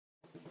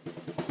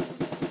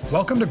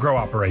Welcome to Grow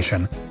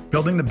Operation,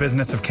 Building the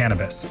Business of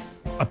Cannabis,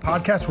 a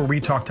podcast where we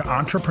talk to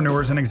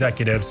entrepreneurs and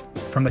executives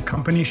from the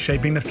companies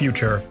shaping the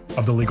future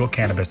of the legal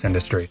cannabis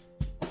industry.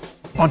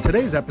 On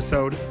today's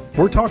episode,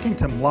 we're talking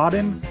to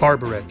Mladen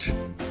Barbaric,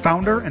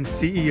 founder and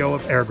CEO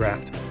of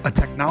Airgraft, a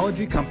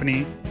technology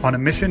company on a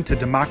mission to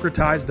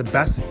democratize the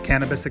best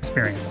cannabis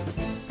experience.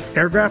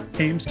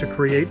 Airgraft aims to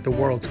create the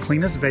world's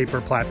cleanest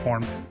vapor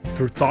platform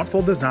through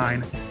thoughtful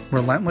design,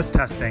 relentless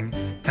testing,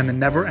 and the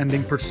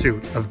never-ending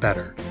pursuit of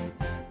better.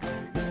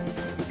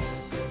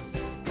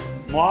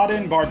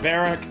 Mladen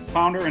Barbaric,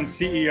 founder and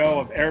CEO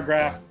of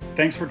Airgraft.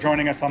 Thanks for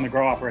joining us on the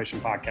Grow Operation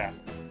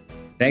podcast.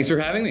 Thanks for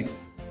having me.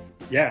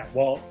 Yeah,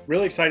 well,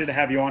 really excited to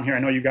have you on here. I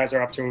know you guys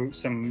are up to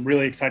some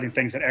really exciting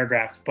things at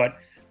Airgraft, but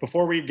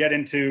before we get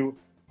into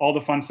all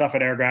the fun stuff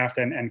at Airgraft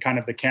and kind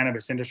of the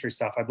cannabis industry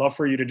stuff, I'd love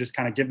for you to just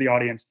kind of give the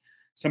audience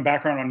some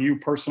background on you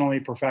personally,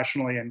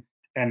 professionally,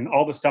 and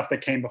all the stuff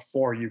that came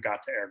before you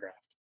got to Airgraft.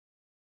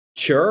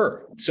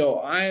 Sure.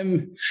 So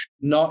I'm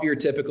not your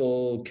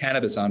typical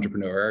cannabis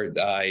entrepreneur.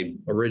 I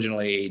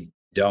originally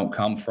don't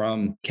come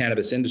from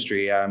cannabis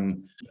industry.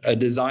 I'm a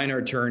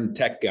designer turned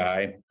tech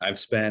guy. I've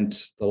spent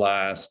the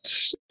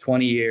last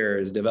 20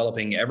 years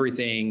developing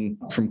everything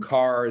from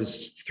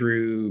cars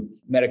through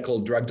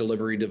medical drug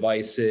delivery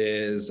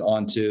devices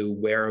onto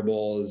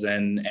wearables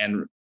and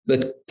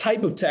the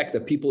type of tech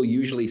that people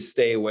usually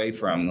stay away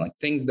from, like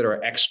things that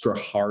are extra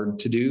hard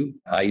to do.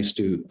 I used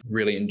to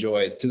really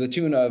enjoy it to the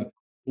tune of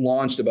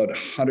launched about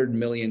 100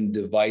 million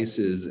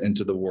devices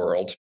into the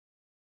world.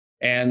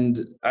 And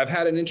I've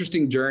had an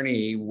interesting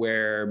journey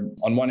where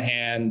on one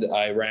hand,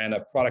 I ran a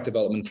product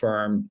development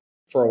firm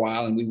for a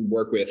while, and we would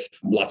work with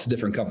lots of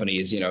different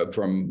companies,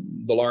 from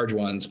the large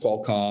ones,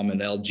 Qualcomm and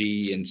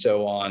LG and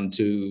so on,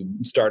 to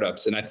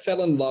startups. And I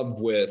fell in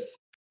love with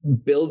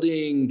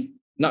building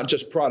not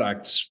just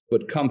products,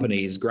 but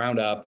companies ground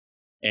up.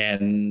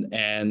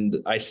 And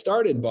I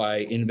started by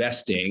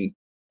investing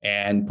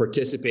and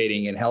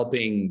participating and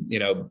helping,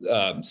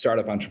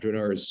 startup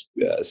entrepreneurs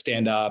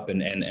stand up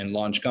and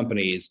launch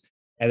companies.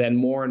 And then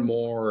more and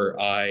more,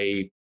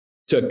 I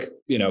took,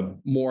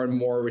 more and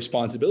more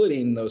responsibility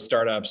in those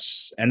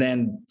startups and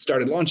then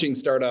started launching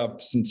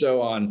startups and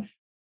so on.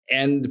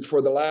 And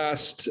for the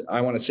last, I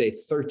want to say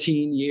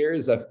 13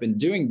 years, I've been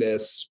doing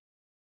this,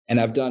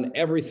 and I've done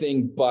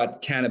everything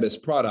but cannabis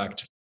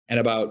product. And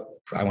about,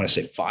 I want to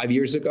say 5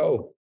 years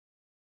ago,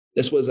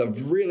 this was a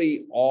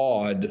really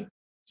odd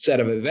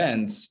set of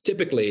events.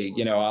 Typically,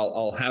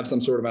 I'll have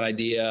some sort of an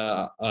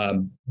idea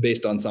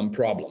based on some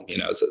problem.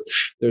 So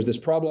there's this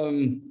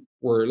problem,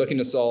 we're looking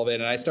to solve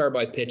it, and I start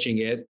by pitching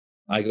it.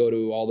 I go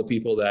to all the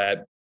people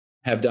that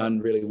have done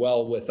really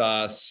well with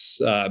us,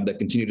 that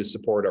continue to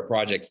support our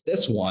projects.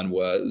 This one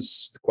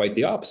was quite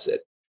the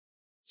opposite.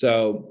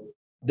 So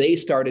they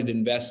started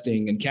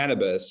investing in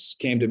cannabis,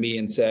 came to me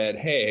and said,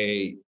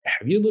 "Hey,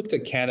 have you looked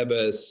at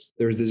cannabis?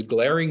 There's this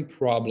glaring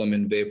problem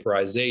in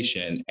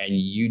vaporization, and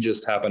you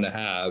just happen to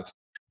have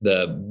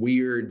the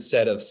weird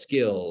set of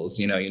skills.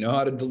 You know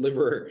how to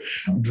deliver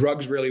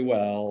drugs really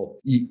well.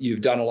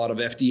 You've done a lot of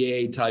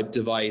FDA type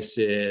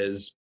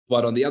devices,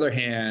 but on the other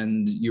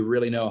hand, you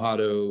really know how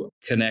to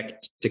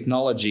connect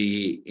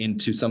technology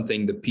into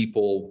something that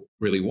people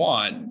really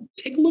want.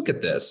 Take a look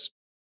at this."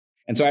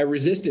 And so I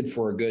resisted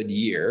for a good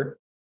year,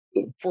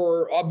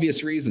 for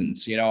obvious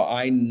reasons.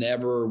 I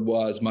never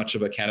was much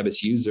of a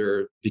cannabis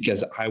user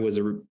because I was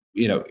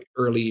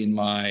early in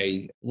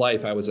my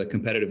life, I was a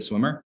competitive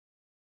swimmer.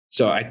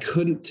 So I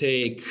couldn't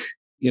take,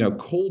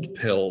 cold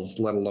pills,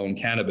 let alone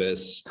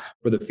cannabis,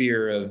 for the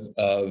fear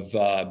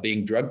of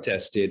being drug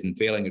tested and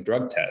failing a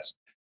drug test.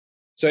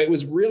 So it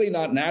was really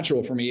not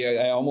natural for me.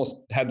 I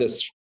almost had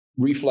this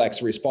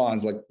reflex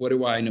response, like, what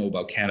do I know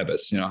about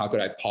cannabis? How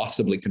could I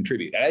possibly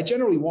contribute? And I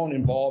generally won't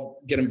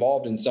get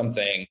involved in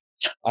something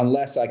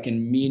unless I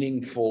can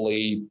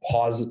meaningfully,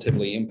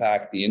 positively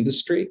impact the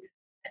industry.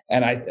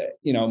 And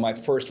my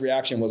first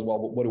reaction was, well,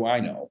 what do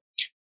I know?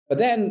 But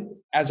then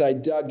as I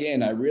dug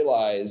in, I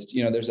realized,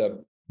 there's a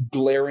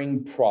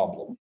glaring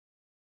problem.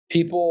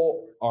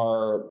 People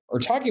are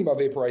talking about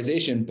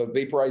vaporization, but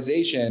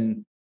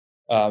vaporization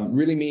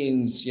really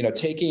means,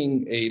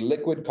 taking a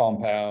liquid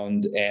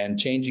compound and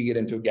changing it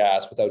into a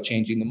gas without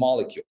changing the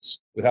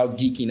molecules, without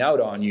geeking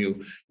out on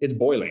you. It's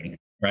boiling,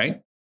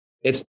 right?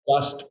 It's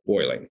just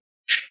boiling.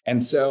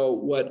 And so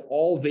what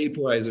all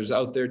vaporizers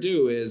out there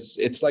do is,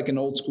 it's like an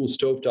old school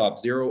stovetop,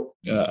 zero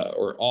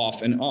or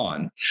off and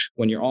on.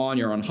 When you're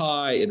on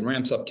high, it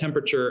ramps up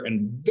temperature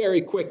and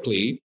very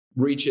quickly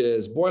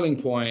reaches boiling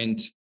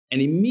point,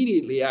 and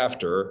immediately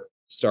after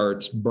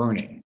starts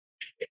burning.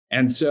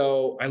 And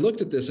so I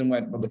looked at this and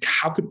went, well,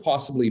 how could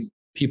possibly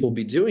people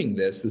be doing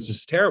this? This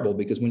is terrible,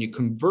 because when you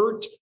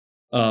convert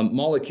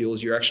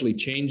molecules, you're actually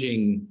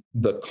changing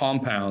the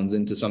compounds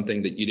into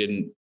something that you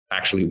didn't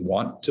actually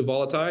want to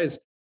volatilize.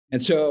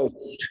 And so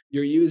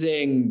you're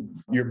using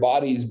your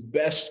body's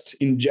best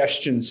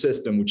ingestion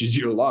system, which is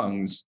your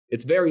lungs.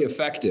 It's very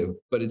effective,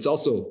 but it's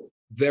also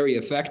very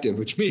effective,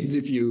 which means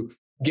if you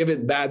give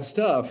it bad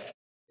stuff,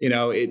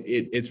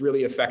 it's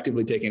really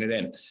effectively taking it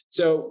in.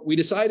 So we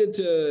decided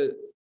to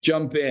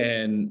jump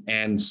in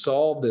and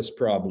solve this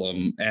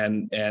problem,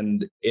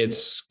 and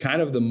it's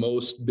kind of the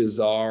most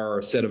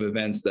bizarre set of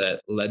events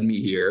that led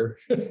me here.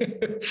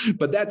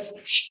 But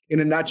that's, in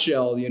a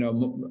nutshell,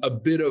 a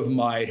bit of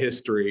my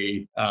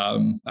history.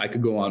 I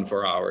could go on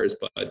for hours,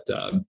 but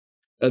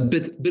a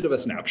bit of a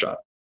snapshot.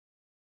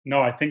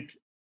 No, I think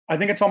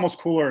it's almost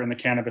cooler in the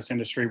cannabis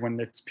industry when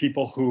it's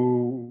people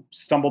who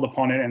stumbled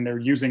upon it and they're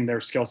using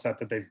their skill set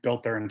that they've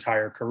built their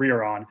entire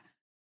career on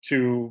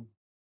to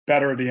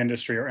better the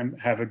industry or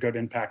have a good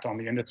impact on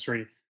the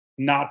industry,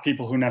 not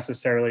people who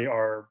necessarily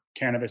are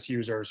cannabis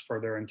users for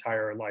their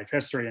entire life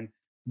history and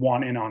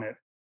want in on it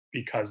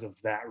because of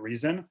that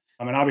reason.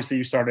 I mean, obviously,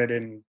 you started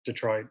in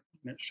Detroit.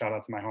 Shout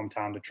out to my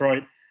hometown,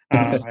 Detroit,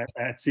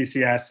 at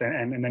CCS,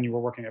 and then you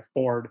were working at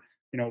Ford.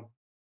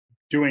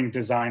 Doing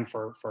design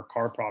for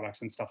car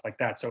products and stuff like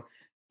that. So,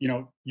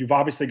 you've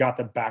obviously got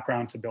the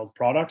background to build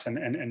products,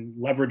 and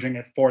leveraging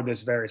it for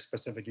this very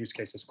specific use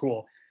case is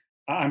cool.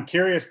 I'm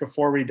curious,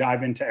 before we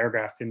dive into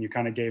Airgraft, and you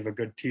kind of gave a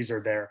good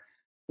teaser there,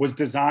 was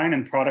design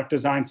and product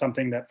design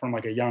something that from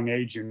like a young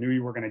age you knew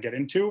you were going to get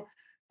into?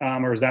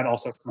 Or is that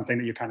also something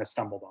that you kind of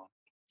stumbled on?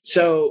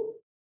 So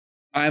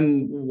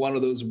I'm one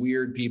of those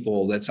weird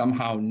people that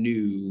somehow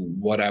knew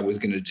what I was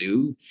going to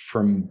do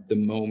from the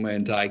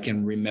moment I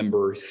can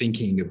remember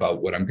thinking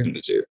about what I'm going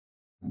to do.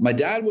 My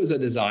dad was a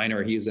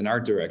designer. He was an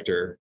art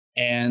director.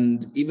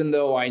 And even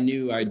though I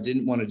knew I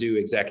didn't want to do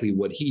exactly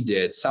what he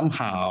did,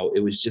 somehow it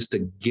was just a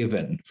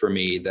given for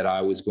me that I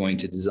was going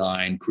to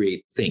design,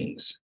 create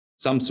things,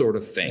 some sort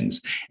of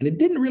things. And it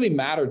didn't really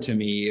matter to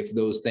me if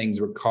those things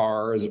were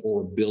cars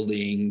or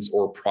buildings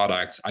or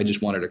products. I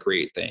just wanted to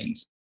create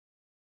things.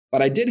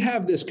 But I did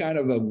have this kind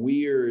of a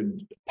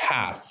weird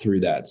path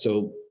through that.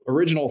 So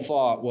original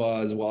thought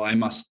was, well, I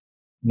must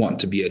want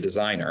to be a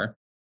designer.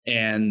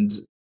 And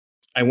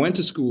I went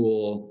to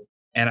school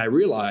and I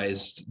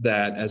realized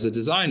that as a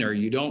designer,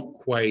 you don't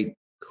quite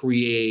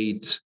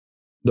create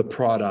the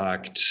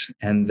product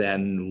and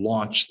then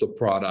launch the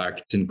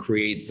product and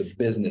create the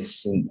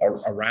business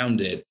around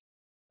it.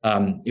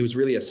 It was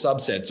really a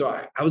subset. So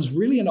I was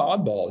really an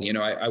oddball.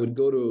 I would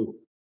go to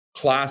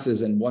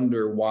classes and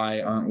wonder,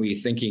 why aren't we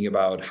thinking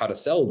about how to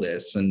sell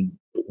this? And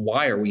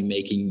why are we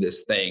making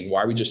this thing?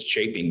 Why are we just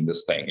shaping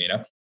this thing?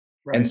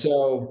 Right. And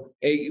so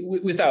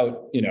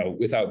without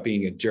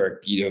being a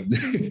jerk,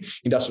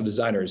 industrial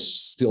designers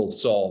still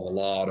solve a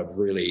lot of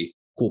really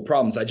cool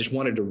problems. I just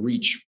wanted to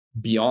reach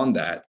beyond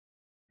that.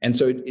 And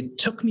so it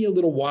took me a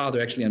little while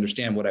to actually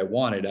understand what I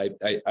wanted.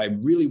 I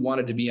really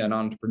wanted to be an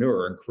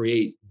entrepreneur and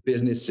create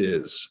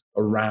businesses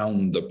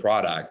around the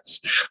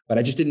products, but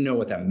I just didn't know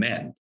what that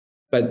meant.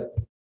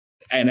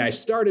 And I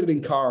started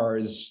in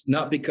cars,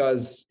 not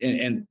because,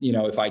 and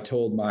if I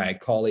told my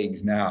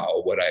colleagues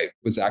now what I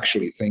was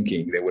actually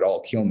thinking, they would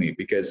all kill me,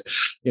 because,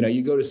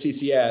 you go to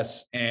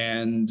CCS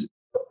and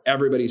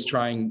everybody's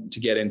trying to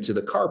get into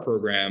the car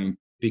program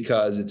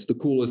because it's the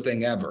coolest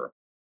thing ever.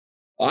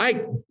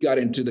 I got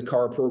into the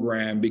car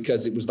program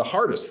because it was the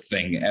hardest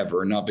thing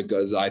ever, not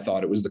because I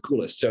thought it was the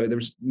coolest. So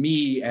there's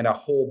me and a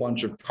whole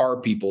bunch of car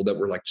people that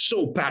were like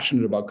so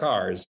passionate about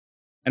cars.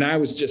 And I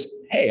was just,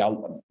 hey,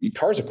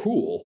 cars are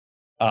cool.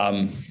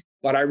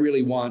 But I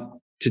really want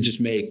to just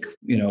make,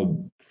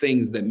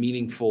 things that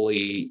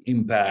meaningfully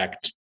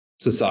impact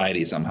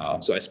society somehow.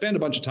 So I spent a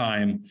bunch of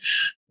time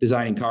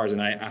designing cars,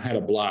 and I had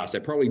a blast. I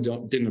probably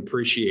didn't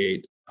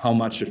appreciate how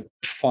much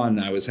fun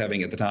I was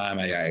having at the time.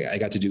 I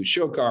got to do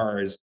show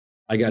cars.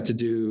 I got to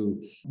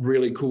do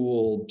really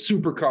cool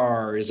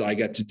supercars. I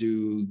got to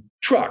do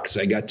trucks.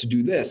 I got to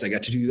do this. I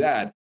got to do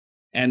that.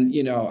 And,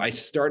 I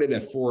started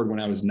at Ford when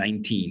I was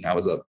 19. I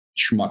was a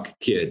schmuck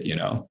kid,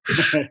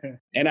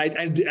 and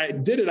I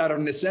did it out of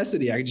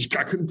necessity. I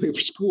couldn't pay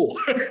for school.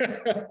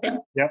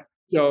 Yep.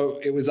 So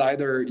it was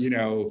either,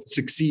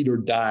 succeed or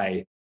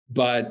die.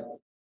 But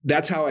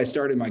that's how I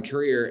started my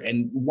career.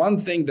 And one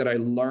thing that I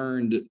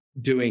learned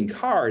doing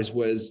cars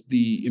was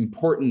the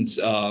importance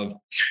of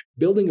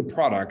building a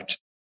product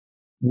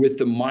with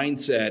the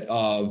mindset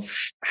of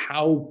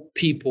how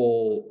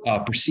people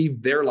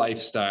perceive their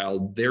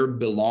lifestyle, their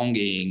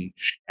belonging,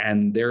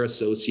 and their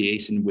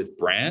association with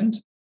brand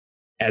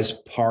as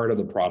part of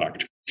the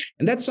product.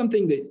 And that's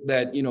something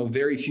that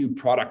very few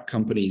product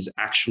companies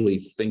actually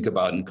think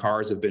about, and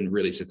cars have been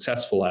really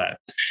successful at.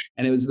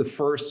 And it was the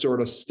first sort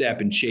of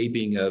step in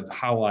shaping of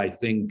how I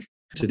think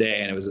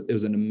today. And it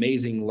was an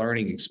amazing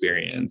learning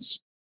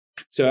experience.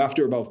 So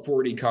after about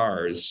 40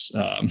 cars,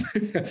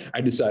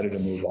 I decided to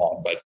move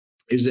on. But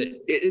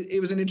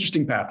it was an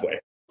interesting pathway.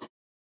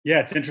 Yeah,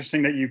 it's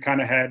interesting that you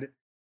kind of had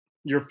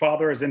your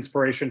father as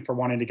inspiration for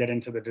wanting to get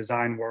into the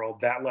design world.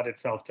 That led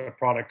itself to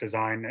product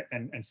design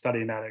and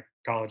studying that at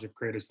College of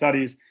Creative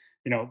Studies,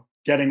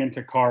 getting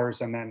into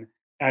cars. And then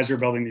as you're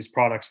building these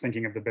products,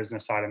 thinking of the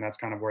business side, and that's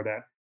kind of where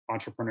that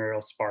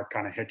entrepreneurial spark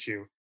kind of hit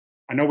you.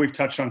 I know we've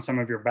touched on some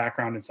of your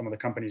background and some of the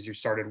companies you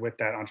started with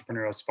that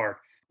entrepreneurial spark.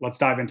 Let's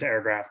dive into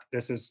Airgraft.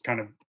 This is kind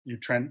of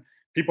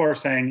people are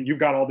saying you've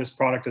got all this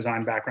product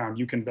design background.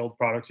 You can build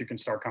products, you can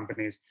start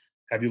companies.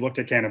 have you looked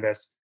at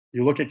cannabis?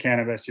 You look at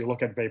cannabis, you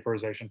look at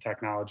vaporization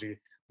technology,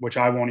 which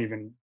I won't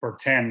even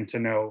pretend to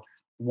know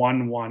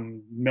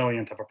one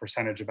millionth of a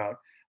percentage about,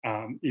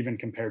 even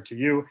compared to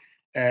you.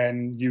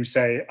 And you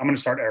say, I'm going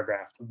to start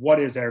Airgraft. What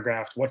is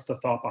Airgraft? What's the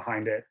thought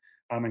behind it?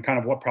 And kind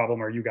of what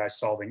problem are you guys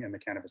solving in the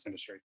cannabis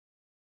industry?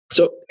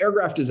 So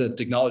Airgraft is a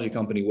technology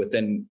company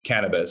within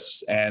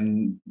cannabis,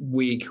 and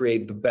we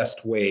create the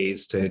best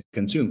ways to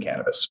consume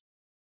cannabis.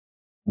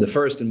 The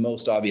first and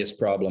most obvious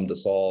problem to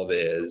solve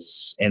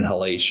is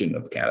inhalation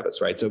of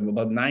cannabis, right? So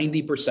about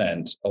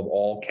 90% of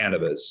all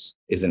cannabis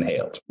is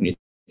inhaled. When you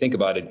think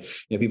about it,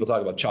 people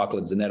talk about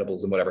chocolates and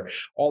edibles and whatever.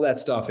 All that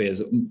stuff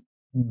is a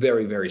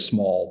very, very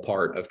small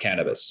part of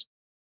cannabis.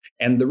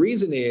 And the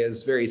reason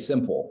is very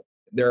simple.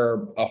 There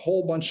are a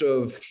whole bunch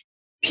of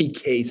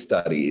PK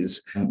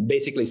studies,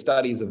 basically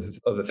studies of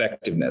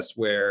effectiveness,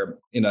 where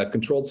in a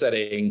controlled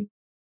setting,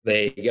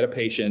 they get a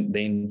patient,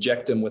 they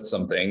inject them with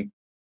something.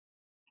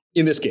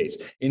 In this case,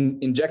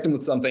 inject them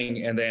with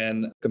something and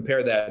then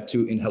compare that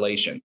to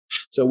inhalation.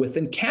 So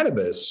within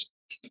cannabis,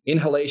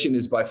 inhalation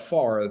is by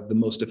far the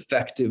most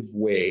effective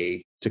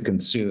way to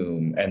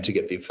consume and to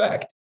get the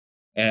effect,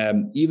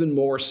 and even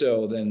more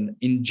so than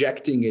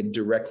injecting it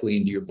directly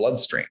into your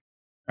bloodstream.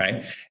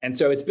 Right. And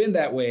so it's been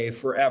that way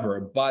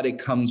forever, but it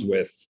comes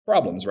with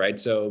problems, right?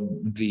 So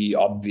the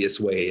obvious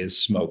way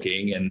is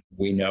smoking, and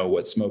we know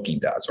what smoking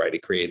does, right?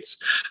 It creates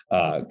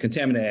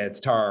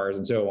contaminants, tars,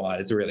 and so on.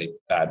 It's really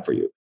bad for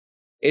you.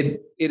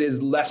 It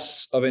is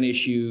less of an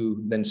issue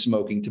than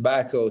smoking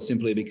tobacco,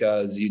 simply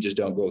because you just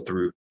don't go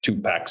through 2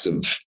 packs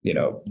of,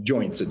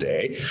 joints a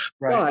day,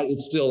 right. But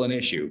it's still an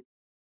issue.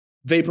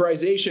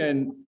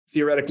 Vaporization,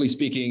 theoretically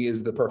speaking,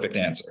 is the perfect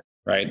answer,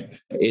 right?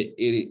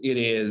 It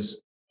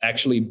is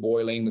actually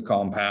boiling the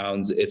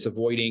compounds. It's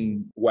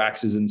avoiding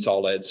waxes and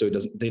solids, so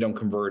they don't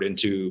convert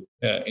into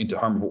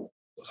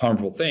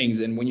harmful things.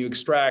 And when you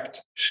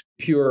extract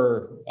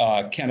pure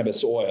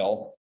cannabis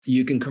oil,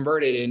 you can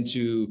convert it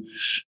into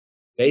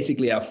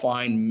basically a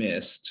fine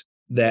mist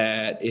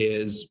that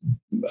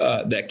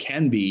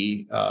can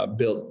be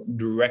built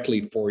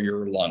directly for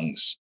your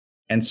lungs.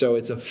 And so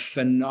it's a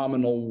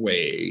phenomenal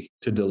way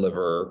to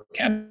deliver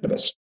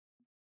cannabis.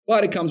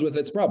 But it comes with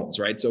its problems,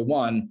 right? So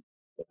one,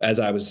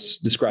 as I was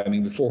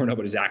describing before,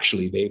 nobody's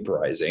actually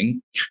vaporizing,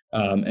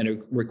 and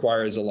it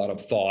requires a lot of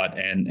thought.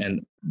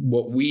 And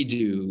what we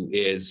do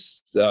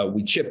is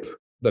we chip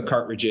the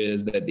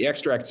cartridges that the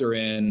extracts are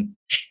in,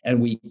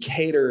 and we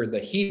cater the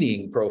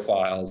heating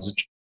profiles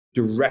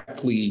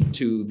directly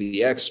to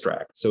the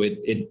extract. So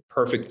it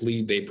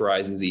perfectly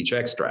vaporizes each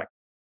extract.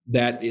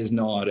 That is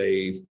not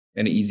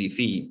an easy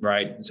feat,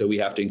 right? So we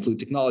have to include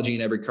technology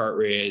in every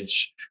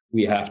cartridge.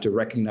 We have to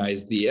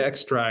recognize the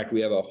extract.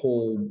 We have a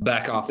whole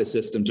back office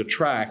system to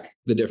track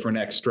the different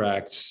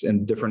extracts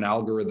and different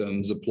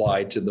algorithms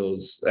applied to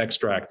those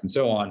extracts and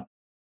so on.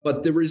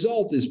 But the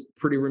result is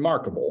pretty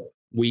remarkable.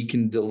 We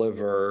can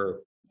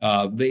deliver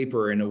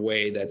vapor in a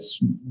way that's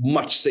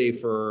much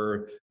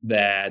safer,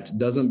 that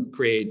doesn't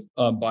create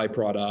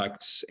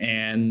byproducts,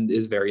 and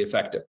is very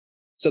effective.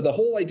 So the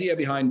whole idea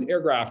behind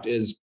Airgraft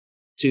is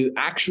to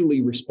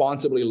actually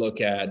responsibly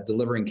look at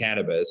delivering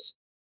cannabis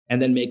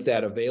and then make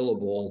that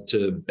available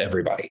to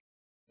everybody.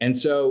 And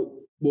so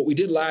what we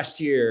did last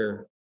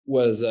year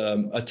was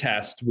a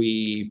test.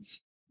 We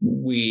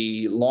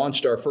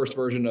launched our first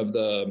version of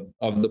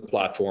the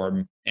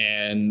platform,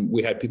 and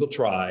we had people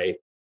try,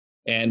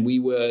 and we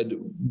would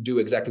do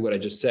exactly what I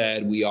just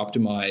said. We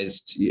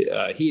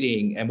optimized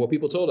heating, and what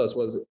people told us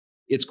was,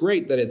 it's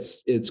great that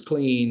it's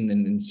clean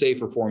and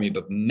safer for me,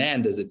 but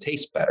man, does it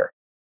taste better.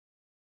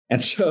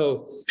 And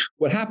so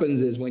what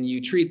happens is, when you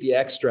treat the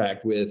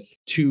extract with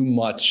too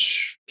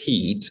much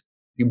heat,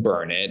 you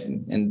burn it.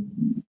 And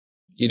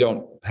you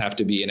don't have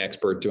to be an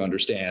expert to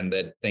understand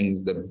that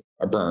things that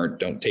are burnt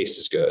don't taste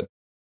as good.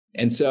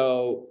 And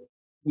so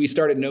we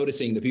started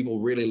noticing that people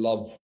really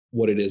love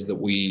what it is that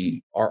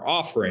we are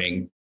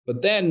offering.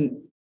 But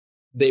then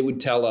they would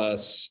tell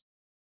us,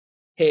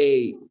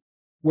 hey,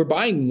 we're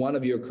buying one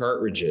of your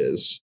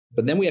cartridges,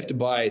 but then we have to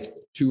buy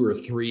 2 or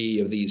 3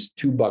 of these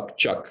 $2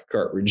 Chuck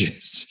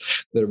cartridges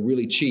that are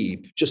really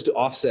cheap just to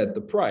offset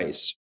the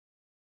price.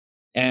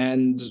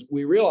 And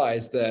we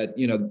realized that,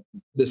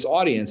 this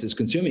audience is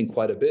consuming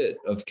quite a bit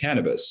of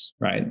cannabis,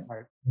 right?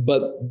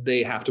 But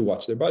they have to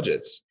watch their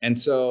budgets. And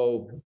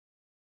so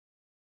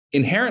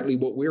inherently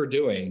what we're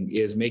doing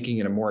is making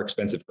it a more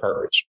expensive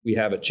cartridge. We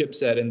have a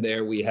chipset in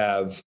there. We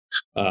have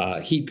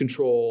heat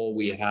control.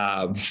 We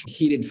have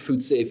heated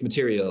food safe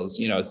materials.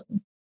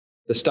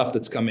 The stuff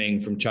that's coming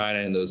from China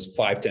in those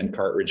 510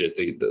 cartridges,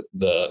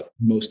 the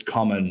most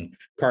common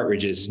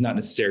cartridges, is not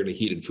necessarily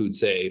heated food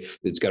safe.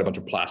 It's got a bunch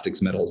of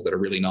plastics, metals that are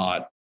really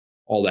not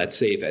all that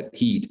safe at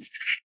heat.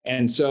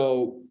 And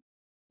so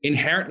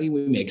inherently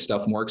we make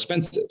stuff more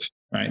expensive,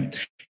 right?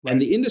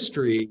 And the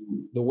industry,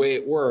 the way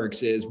it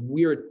works is,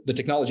 we're the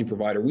technology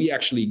provider. We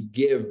actually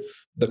give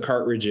the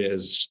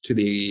cartridges to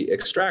the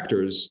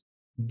extractors.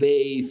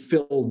 They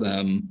fill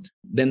them,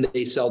 then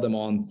they sell them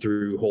on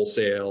through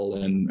wholesale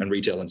and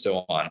retail and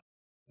so on.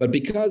 But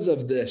because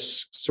of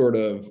this sort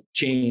of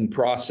chain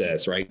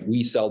process, right,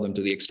 we sell them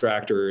to the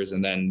extractors,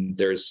 and then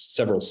there's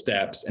several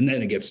steps, and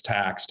then it gets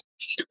taxed.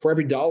 For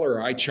every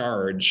dollar I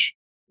charge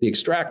the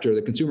extractor,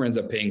 the consumer ends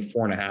up paying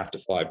 $4.50 to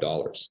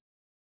 $5,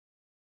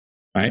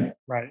 right?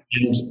 Right.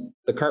 And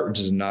the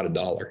cartridge is not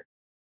 $1,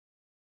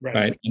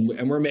 right?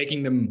 And we're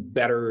making them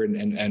better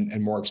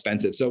and more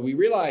expensive. So we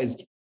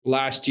realized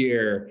last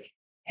year,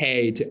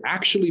 hey, to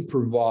actually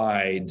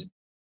provide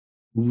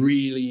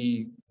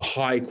really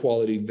high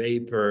quality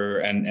vapor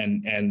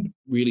and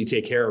really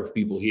take care of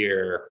people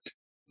here,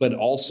 but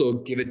also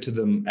give it to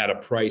them at a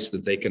price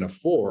that they can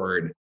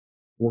afford,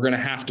 we're going to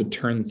have to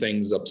turn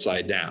things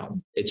upside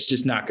down. It's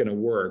just not going to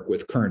work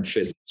with current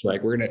physics,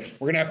 right? We're going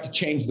to have to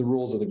change the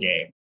rules of the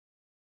game.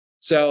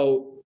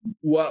 So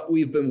what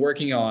we've been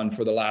working on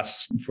for the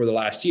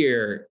last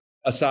year,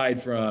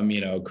 aside from,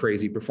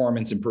 crazy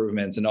performance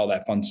improvements and all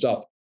that fun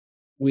stuff,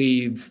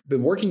 we've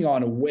been working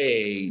on a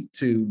way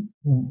to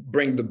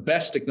bring the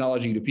best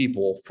technology to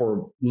people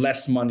for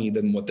less money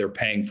than what they're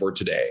paying for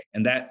today.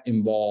 And that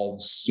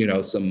involves,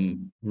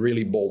 some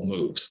really bold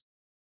moves.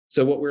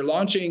 So what we're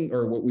launching,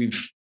 or what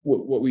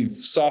we've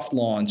soft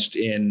launched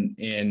in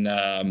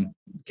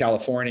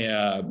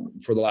California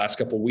for the last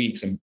couple of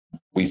weeks, and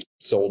we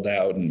sold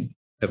out and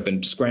have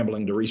been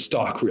scrambling to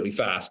restock really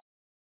fast,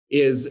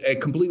 is a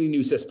completely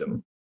new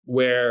system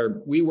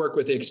where we work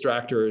with the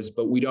extractors,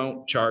 but we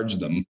don't charge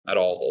them at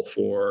all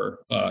for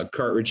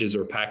cartridges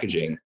or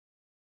packaging.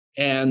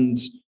 And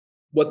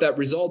what that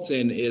results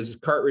in is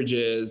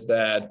cartridges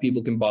that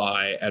people can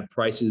buy at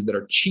prices that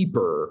are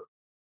cheaper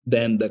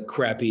than the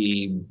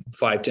crappy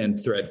 510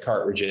 thread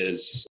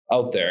cartridges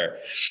out there.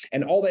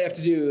 And all they have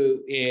to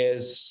do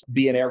is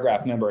be an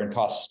Airgraph member, and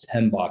costs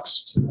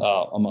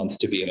 $10 a month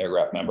to be an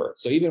Airgraph member.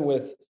 So even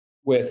with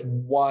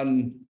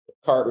one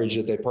cartridge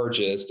that they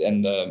purchased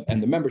and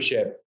the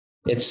membership,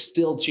 it's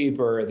still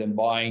cheaper than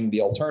buying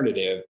the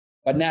alternative.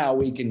 But now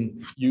we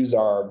can use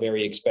our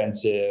very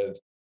expensive,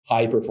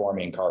 high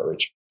performing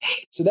cartridge.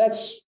 So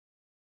that's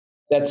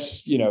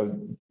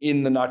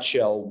in the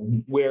nutshell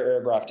where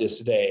Airgraph is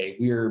today.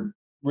 We're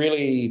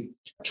really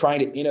trying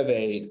to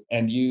innovate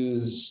and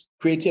use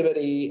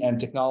creativity and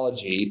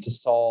technology to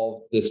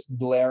solve this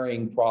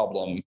glaring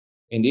problem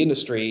in the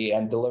industry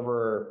and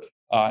deliver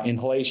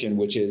inhalation,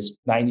 which is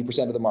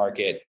 90% of the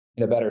market,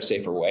 in a better,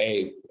 safer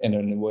way, and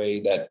in a way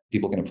that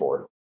people can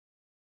afford.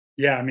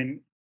 Yeah, I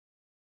mean,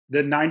 the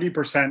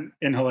 90%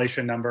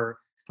 inhalation number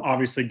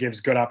obviously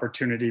gives good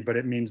opportunity, but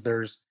it means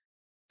there's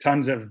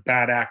tons of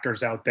bad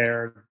actors out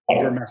there.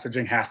 Your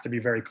messaging has to be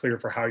very clear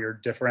for how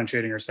you're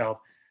differentiating yourself,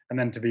 and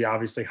then to be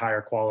obviously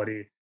higher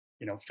quality,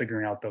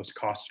 figuring out those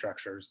cost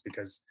structures,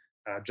 because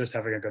just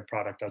having a good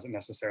product doesn't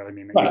necessarily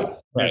mean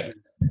that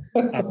business.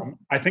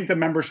 I think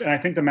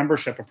the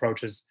membership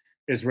approach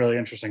is really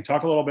interesting.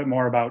 Talk a little bit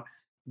more about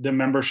the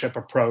membership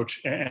approach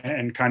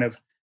and kind of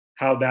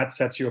how that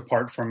sets you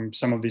apart from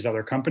some of these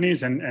other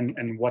companies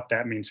and what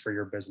that means for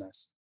your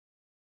business.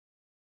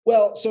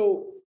 Well,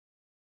 so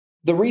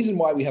the reason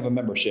why we have a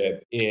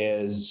membership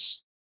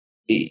is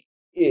it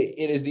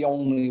is the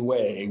only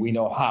way we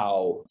know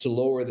how to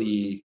lower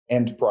the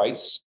end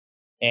price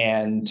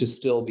and to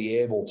still be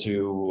able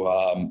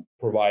to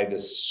provide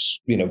this,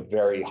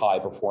 very high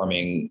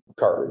performing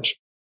cartridge.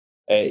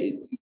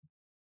 I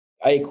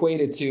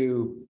equate it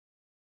to,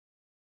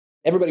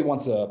 everybody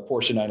wants a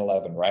Porsche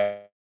 911, right?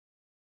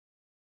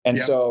 And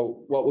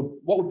so what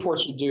would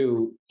Porsche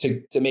do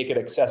to make it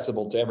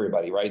accessible to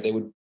everybody, right? They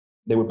would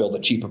build a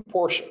cheaper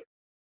Porsche.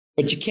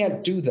 But you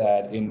can't do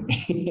that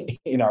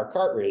in our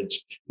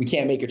cartridge. We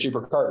can't make a cheaper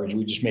cartridge.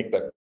 We just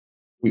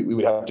we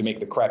would have to make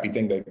the crappy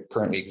thing that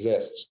currently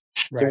exists.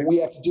 Right. So what we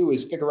have to do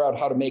is figure out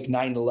how to make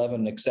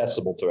 911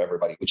 accessible to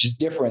everybody, which is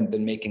different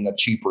than making a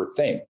cheaper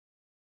thing.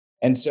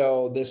 And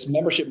so this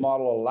membership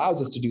model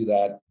allows us to do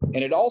that.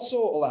 And it also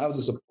allows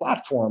us a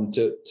platform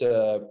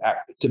to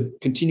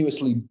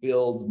continuously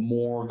build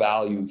more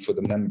value for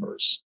the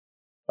members,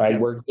 right?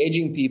 We're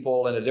engaging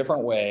people in a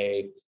different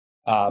way.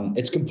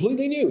 It's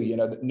completely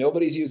new.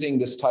 Nobody's using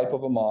this type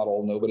of a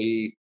model.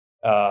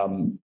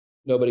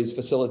 Nobody's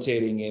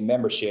facilitating a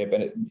membership.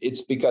 And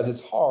it's because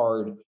it's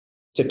hard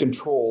to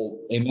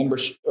control a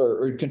membership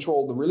or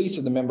control the release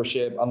of the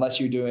membership unless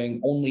you're doing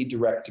only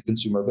direct to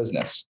consumer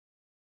business.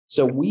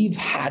 So we've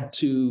had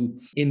to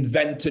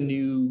invent a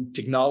new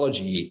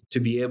technology to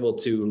be able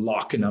to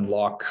lock and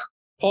unlock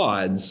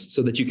pods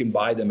so that you can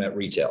buy them at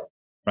retail,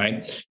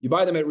 right? You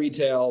buy them at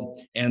retail,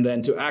 and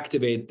then to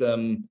activate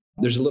them,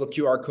 there's a little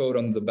QR code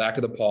on the back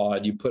of the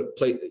pod.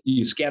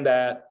 You scan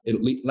that,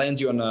 it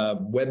lands you on a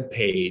web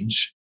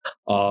page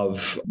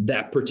of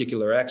that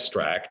particular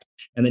extract.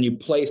 And then you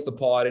place the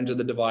pod into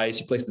the device,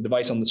 you place the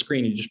device on the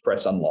screen, you just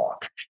press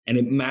unlock, and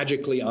it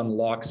magically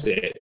unlocks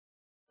it.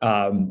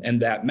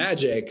 And that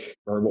magic,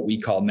 or what we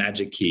call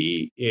magic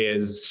key,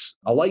 is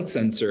a light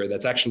sensor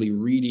that's actually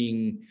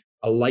reading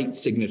a light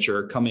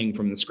signature coming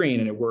from the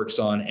screen, and it works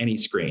on any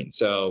screen.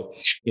 So,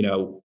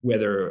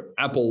 whether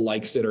Apple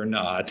likes it or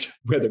not,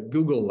 whether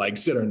Google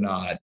likes it or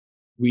not,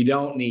 We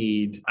don't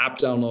need app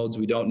downloads.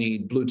 We don't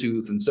need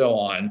Bluetooth and so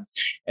on.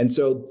 And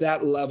so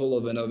that level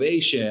of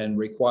innovation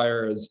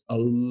requires a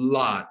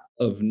lot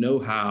of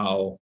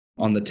know-how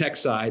on the tech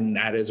side. And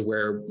that is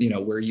where,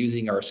 we're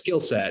using our skill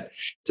set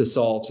to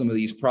solve some of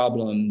these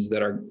problems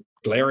that are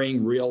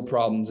glaring real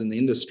problems in the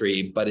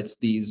industry, but it's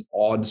these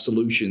odd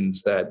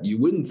solutions that you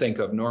wouldn't think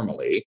of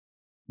normally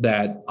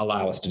that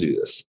allow us to do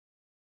this.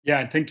 Yeah,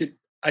 I think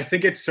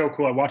it's so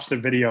cool. I watched the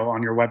video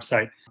on your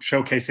website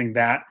showcasing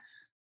that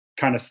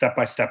kind of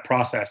step-by-step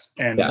process.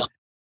 And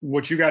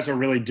what you guys are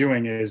really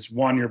doing is,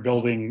 one, you're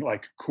building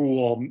like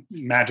cool,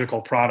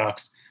 magical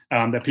products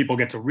that people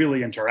get to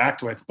really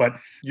interact with. But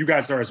you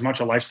guys are as much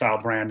a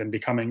lifestyle brand, and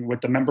becoming,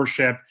 with the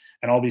membership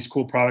and all these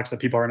cool products that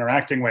people are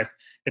interacting with,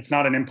 it's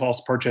not an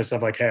impulse purchase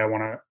of like, hey, I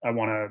want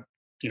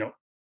to,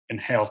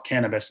 inhale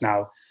cannabis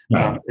now.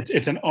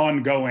 It's an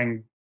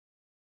ongoing,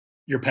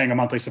 you're paying a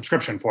monthly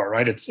subscription for,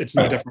 right? It's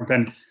no different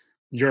than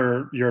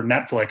your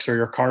Netflix or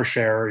your car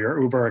share or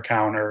your Uber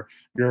account or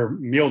your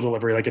meal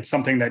delivery. Like, it's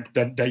something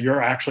that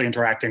you're actually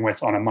interacting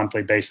with on a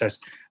monthly basis,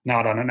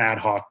 not on an ad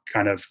hoc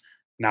kind of,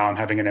 now I'm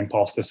having an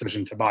impulse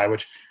decision to buy,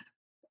 which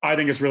I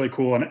think is really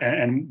cool.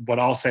 And what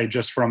I'll say,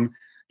 just from,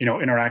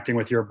 interacting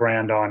with your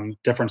brand on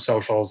different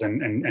socials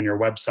and your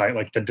website,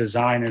 like, the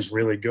design is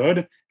really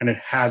good and it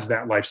has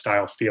that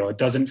lifestyle feel. It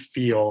doesn't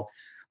feel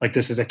like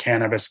this is a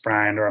cannabis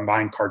brand, or I'm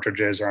buying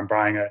cartridges, or I'm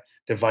buying a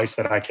device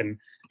that I can,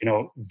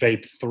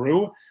 vape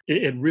through.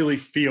 It really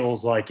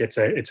feels like it's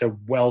a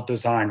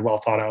well-designed, well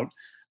thought out,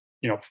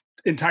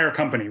 entire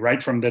company,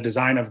 right? From the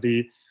design of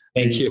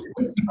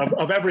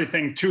of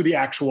everything to the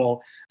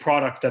actual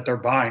product that they're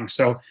buying.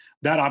 So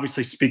that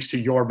obviously speaks to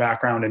your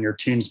background and your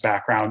team's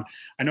background.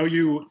 I know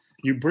you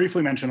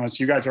briefly mentioned this.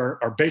 You guys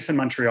are based in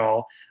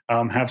Montreal,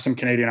 have some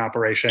Canadian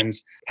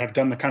operations, have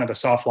done the kind of the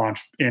soft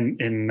launch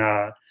in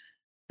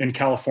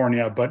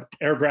California, but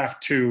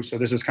Airgraft 2, so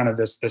this is kind of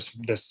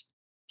this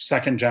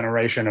second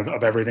generation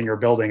of everything you're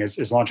building,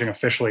 is launching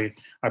officially,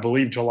 I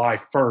believe, July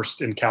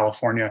 1st in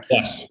California.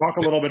 Yes. Talk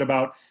a little bit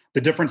about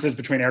the differences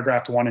between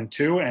Airgraft 1 and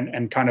 2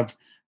 and kind of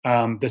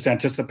this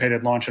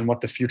anticipated launch, and what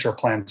the future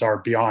plans are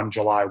beyond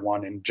July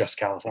 1 in just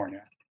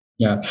California.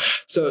 Yeah.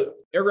 So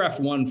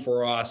Airgraft 1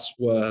 for us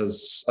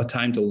was a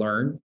time to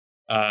learn.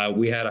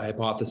 We had a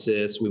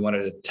hypothesis. We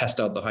wanted to test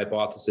out the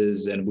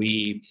hypothesis, and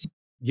we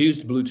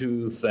used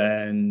Bluetooth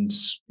and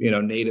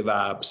native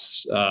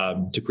apps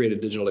to create a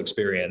digital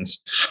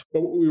experience.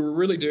 But what we were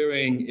really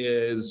doing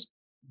is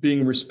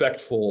being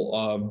respectful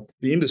of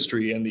the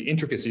industry and the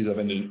intricacies of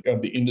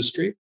the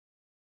industry,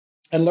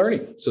 and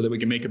learning so that we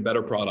can make a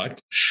better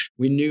product.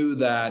 We knew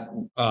that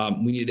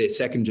we needed a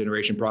second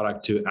generation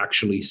product to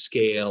actually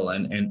scale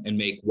and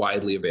make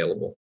widely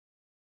available.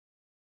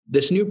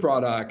 This new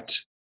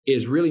product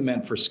is really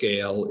meant for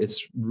scale.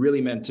 It's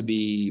really meant to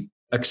be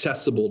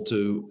accessible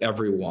to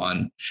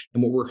everyone.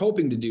 And what we're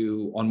hoping to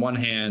do, on one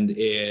hand,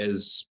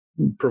 is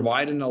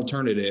provide an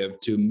alternative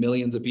to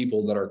millions of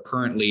people that are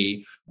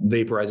currently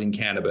vaporizing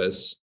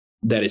cannabis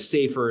that is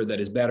safer,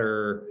 that is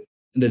better,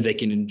 that they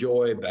can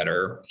enjoy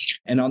better.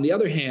 And on the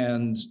other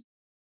hand,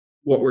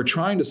 what we're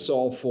trying to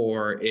solve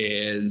for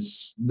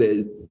is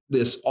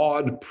this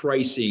odd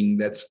pricing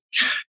that's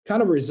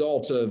kind of a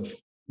result of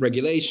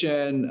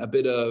regulation, a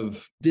bit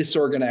of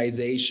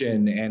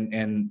disorganization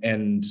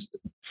and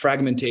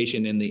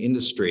fragmentation in the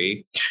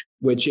industry,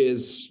 which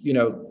is,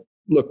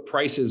 look,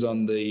 prices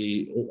on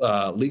the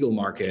legal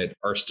market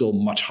are still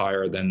much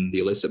higher than the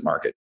illicit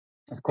market.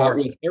 Of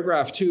course. With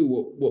Airgraft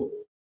 2,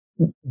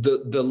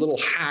 the little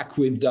hack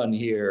we've done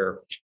here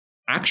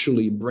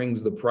actually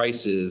brings the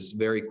prices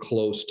very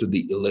close to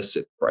the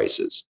illicit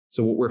prices.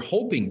 So what we're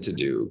hoping to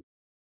do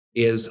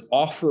is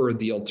offer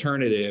the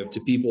alternative to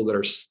people that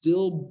are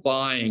still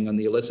buying on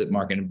the illicit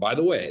market. And by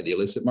the way, the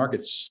illicit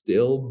market's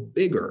still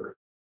bigger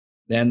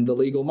than the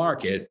legal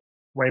market.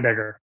 Way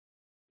bigger.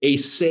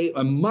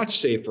 A much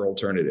safer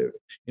alternative.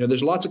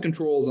 There's lots of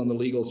controls on the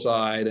legal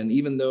side, and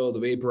even though the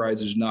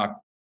vaporizer is not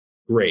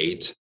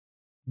great,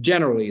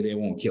 generally they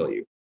won't kill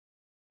you.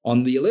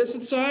 On the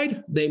illicit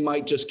side, they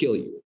might just kill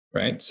you,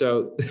 right?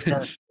 So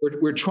sure.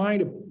 we're trying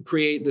to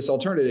create this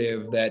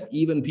alternative that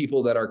even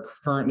people that are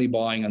currently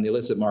buying on the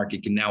illicit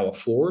market can now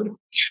afford,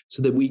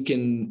 so that we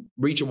can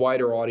reach a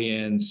wider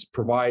audience,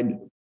 provide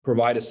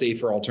a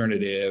safer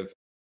alternative,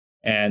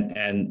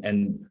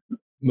 and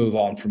move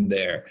on from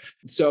there.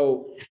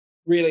 So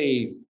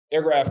really,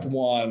 Airgraft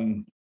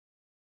 1,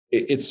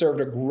 it served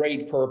a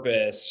great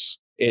purpose.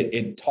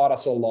 It taught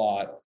us a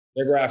lot.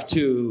 Airgraft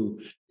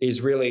 2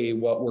 is really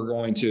what we're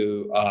going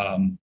to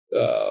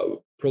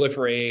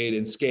proliferate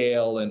and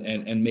scale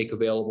and make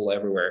available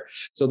everywhere.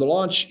 So the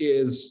launch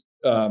is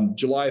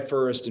July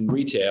 1st in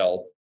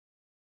retail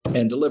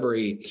and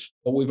delivery,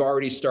 but we've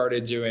already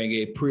started doing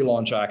a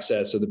pre-launch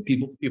access, so the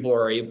people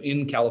are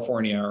in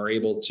California are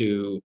able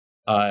to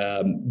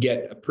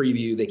get a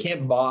preview. They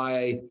can't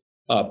buy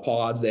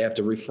pods; they have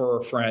to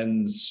refer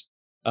friends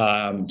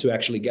to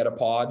actually get a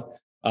pod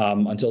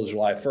until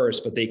July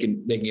 1st. But they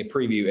can get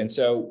preview. And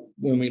so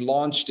when we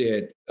launched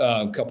it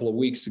a couple of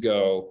weeks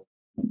ago,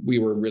 we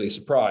were really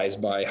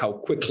surprised by how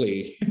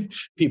quickly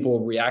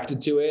people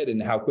reacted to it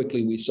and how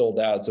quickly we sold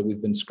out. So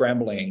we've been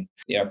scrambling,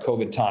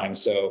 COVID time.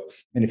 So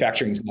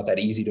manufacturing is not that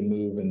easy to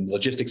move, and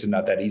logistics is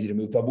not that easy to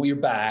move. But we're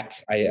back.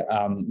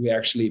 We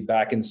actually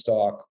back in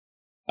stock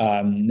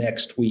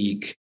next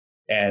week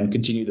and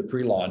continue the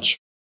pre-launch.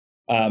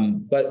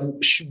 But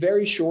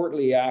very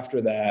shortly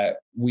after that,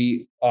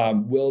 we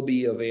will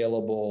be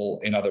available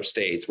in other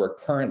states. We're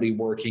currently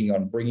working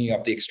on bringing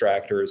up the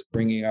extractors,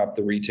 bringing up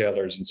the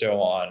retailers, and so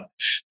on.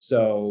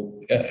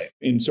 So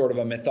in sort of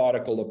a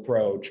methodical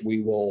approach,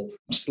 we will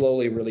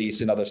slowly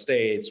release in other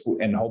states,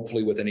 and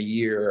hopefully within a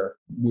year,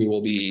 we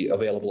will be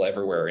available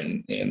everywhere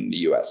in the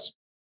US.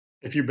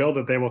 If you build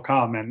it, they will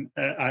come. And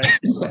I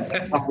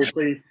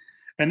obviously,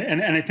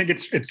 and I think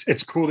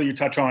it's cool that you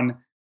touch on,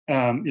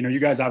 you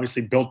guys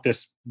obviously built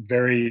this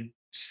very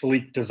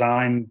sleek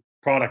design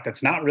product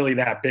that's not really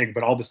that big,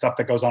 but all the stuff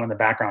that goes on in the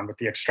background with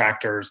the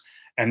extractors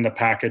and the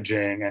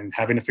packaging and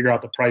having to figure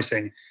out the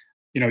pricing,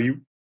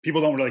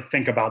 people don't really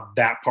think about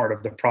that part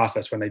of the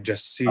process when they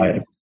just see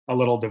a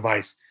little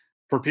device.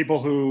 For people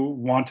who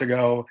want to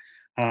go,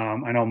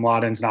 I know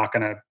Mladen's not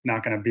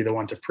gonna be the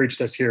one to preach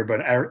this here, but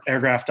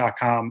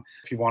airgraft.com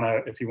if you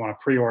want to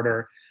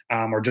pre-order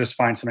or just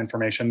find some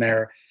information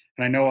there.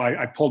 And I know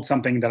I pulled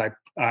something that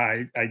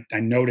I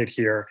noted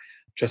here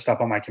just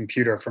up on my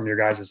computer from your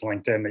guys'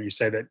 LinkedIn, that you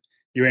say that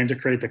you aim to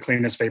create the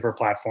cleanest vapor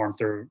platform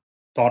through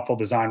thoughtful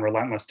design,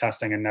 relentless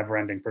testing, and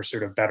never-ending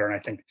pursuit of better. And I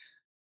think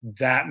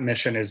that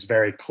mission is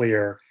very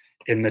clear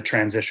in the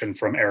transition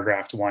from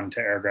Airgraft 1 to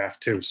Airgraft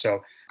 2.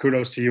 So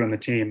kudos to you and the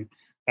team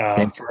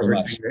for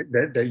everything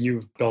that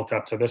you've built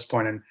up to this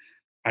point. And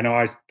I know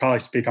I probably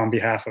speak on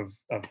behalf of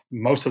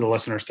most of the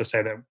listeners to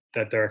say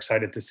that they're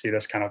excited to see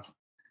this kind of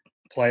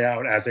play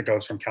out as it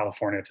goes from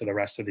California to the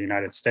rest of the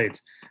United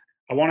States.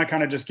 I want to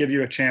kind of just give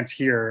you a chance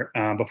here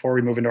before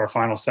we move into our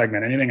final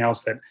segment. Anything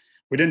else that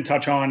we didn't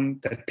touch on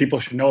that people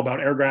should know about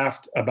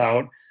Airgraft,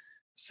 about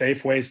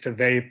safe ways to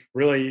vape,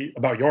 really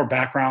about your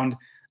background,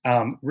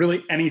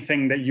 really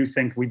anything that you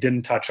think we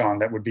didn't touch on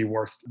that would be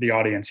worth the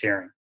audience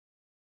hearing?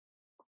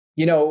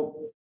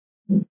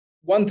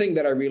 One thing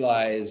that I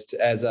realized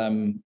as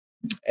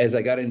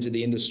I got into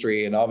the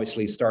industry and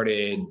obviously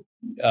started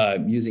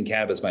using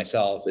cannabis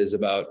myself is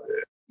about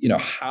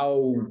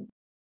how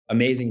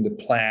amazing the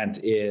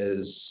plant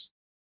is,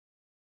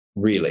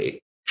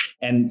 really.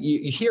 And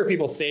you hear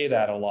people say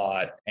that a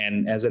lot,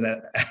 and as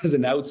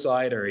an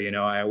outsider,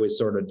 I always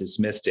sort of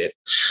dismissed it.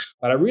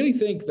 But I really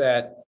think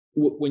that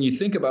when you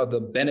think about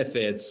the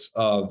benefits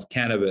of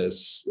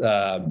cannabis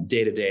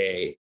day to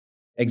day,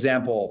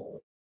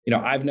 example,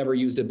 I've never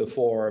used it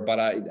before, but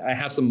I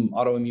have some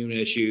autoimmune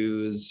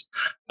issues.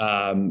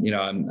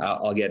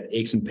 I'll get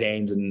aches and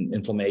pains and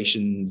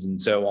inflammations and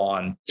so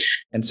on.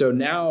 And so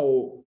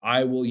now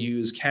I will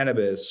use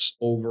cannabis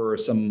over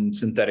some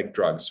synthetic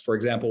drugs. For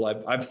example,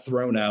 I've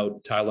thrown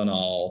out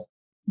Tylenol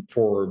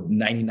for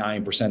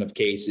 99% of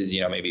cases.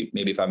 Maybe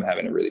if I'm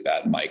having a really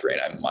bad migraine,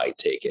 I might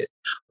take it.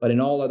 But in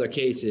all other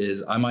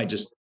cases, I might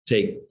just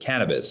take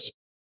cannabis.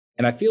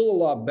 And I feel a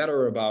lot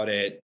better about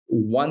it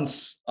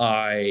once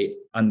I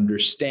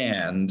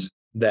understand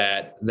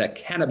that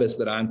cannabis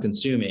that I'm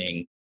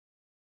consuming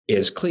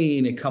is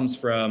clean, it comes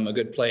from a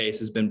good place,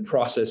 has been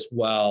processed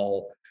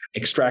well,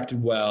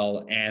 extracted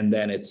well, and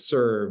then it's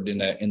served in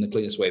the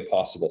cleanest way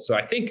possible. So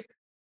I think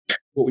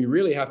what we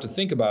really have to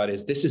think about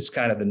is this is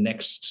kind of the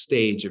next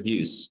stage of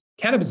use.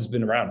 Cannabis has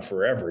been around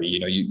forever.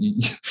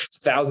 It's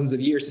thousands of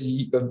years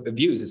of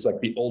use. It's like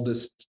the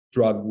oldest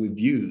drug we've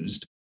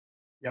used.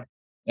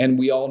 And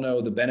we all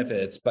know the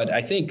benefits, but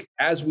I think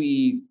as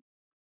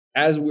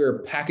we're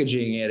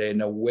packaging it in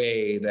a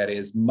way that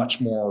is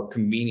much more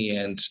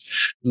convenient,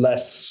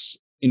 less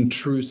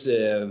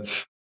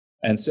intrusive,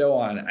 and so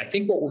on, I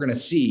think what we're going to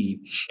see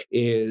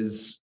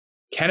is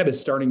cannabis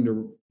starting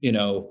to,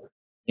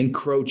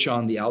 encroach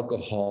on the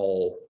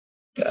alcohol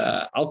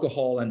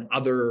and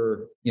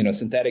other,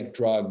 synthetic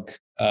drug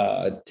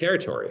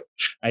territory.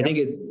 I think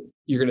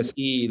you're going to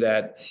see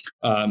that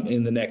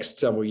in the next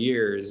several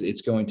years,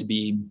 it's going to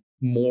be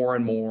more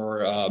and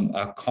more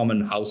a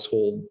common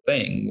household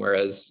thing,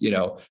 whereas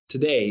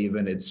today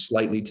even it's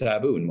slightly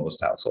taboo in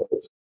most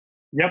households.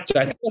 Yep. So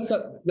I think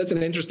that's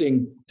an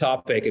interesting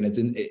topic, and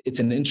it's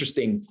an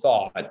interesting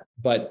thought.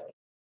 But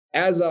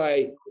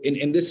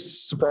and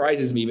this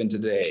surprises me even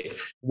today,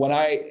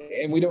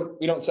 we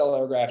don't sell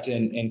Airgraft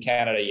in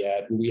Canada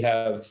yet. We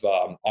have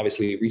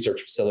obviously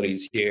research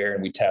facilities here,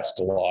 and we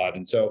test a lot,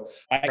 and so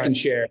I can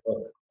share.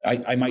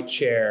 I might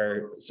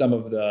share some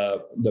of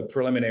the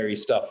preliminary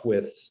stuff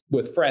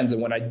with friends.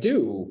 And when I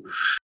do,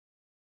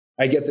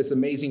 I get this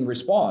amazing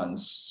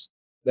response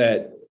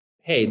that,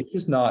 hey, this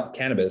is not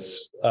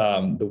cannabis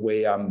the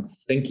way I'm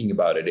thinking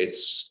about it.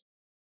 It's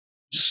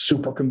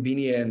super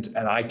convenient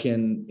and I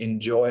can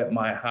enjoy at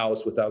my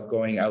house without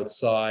going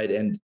outside.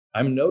 And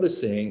I'm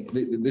noticing,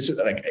 this is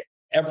like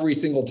every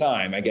single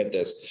time I get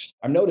this,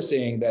 I'm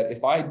noticing that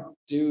if I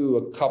do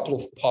a couple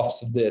of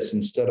puffs of this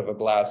instead of a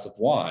glass of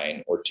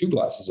wine or 2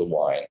 glasses of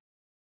wine,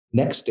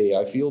 next day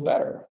I feel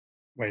better.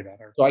 Way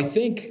better. So I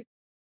think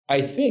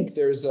I think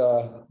there's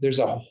a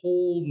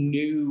whole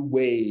new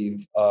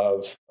wave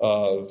of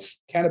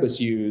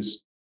cannabis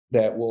use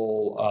that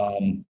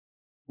will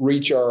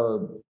reach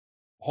our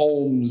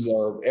homes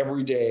or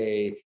every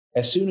day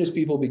as soon as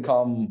people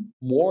become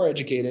more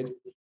educated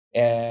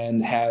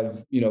and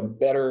have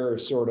better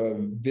sort of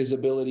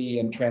visibility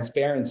and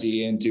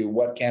transparency into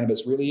what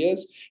cannabis really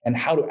is and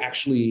how to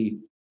actually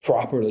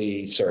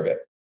properly serve it.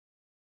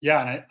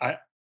 Yeah, and I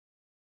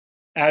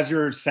as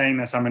you're saying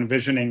this, I'm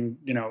envisioning,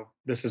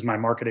 this is my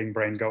marketing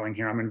brain going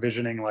here. I'm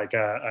envisioning like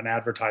an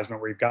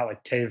advertisement where you've got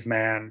like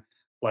caveman,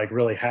 like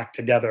really hacked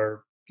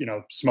together,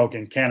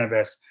 smoking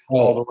cannabis,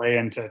 all the Oh, way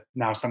into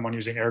now someone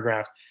using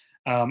airgraft.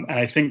 And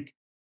I think,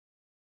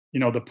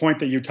 the point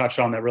that you touched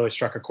on that really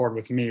struck a chord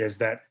with me is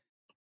that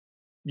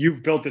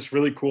you've built this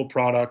really cool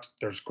product.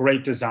 There's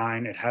great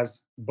design. It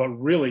has, but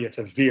really it's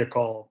a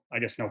vehicle, I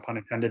guess, no pun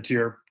intended,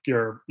 to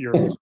your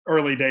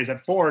early days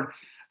at Ford.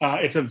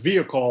 It's a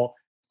vehicle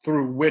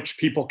through which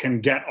people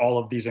can get all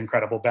of these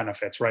incredible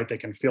benefits, right? They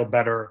can feel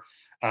better,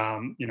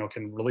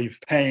 can relieve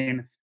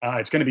pain.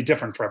 It's going to be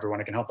different for everyone.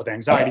 It can help with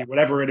anxiety,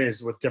 whatever it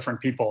is with different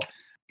people.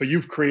 But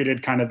you've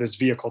created kind of this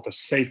vehicle to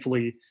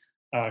safely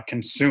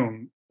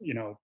consume,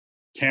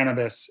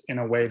 cannabis in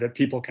a way that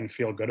people can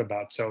feel good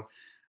about. So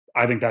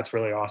I think that's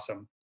really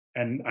awesome.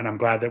 And I'm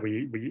glad that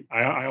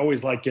I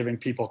always like giving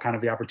people kind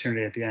of the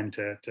opportunity at the end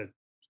to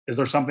is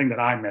there something that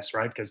I miss,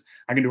 right? Because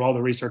I can do all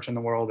the research in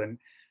the world and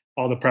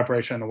all the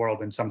preparation in the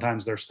world. And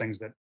sometimes there's things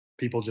that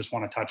people just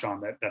want to touch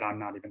on that I'm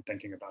not even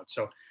thinking about.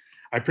 So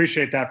I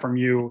appreciate that from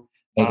you.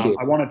 thank you.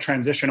 I want to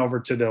transition over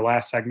to the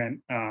last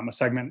segment, a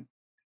segment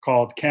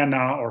called Can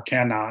Na or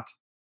Cannot,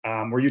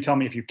 where you tell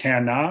me if you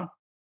can na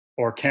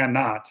or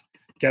cannot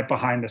get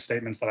behind the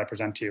statements that I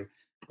present to you.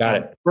 Got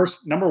it.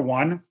 First, number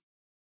one,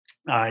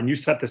 and you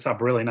set this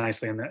up really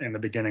nicely in the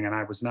beginning, and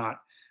I was not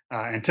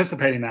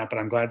anticipating that, but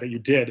I'm glad that you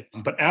did.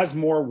 But as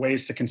more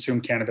ways to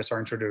consume cannabis are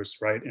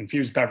introduced, right,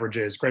 infused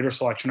beverages, greater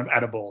selection of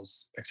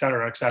edibles, et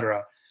cetera,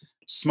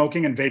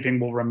 smoking and vaping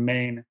will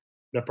remain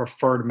the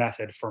preferred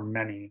method for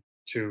many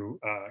to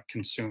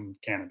consume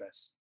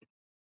cannabis.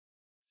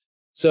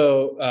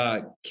 So,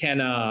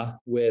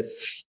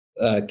 with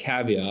a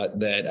caveat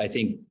that I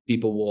think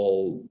people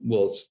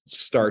will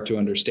start to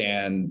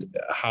understand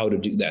how to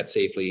do that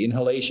safely.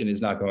 Inhalation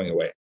is not going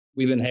away.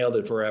 We've inhaled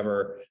it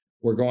forever.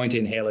 We're going to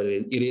inhale it.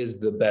 It is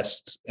the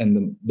best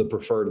and the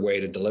preferred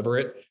way to deliver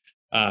it.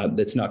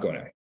 That's not going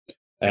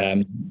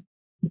away.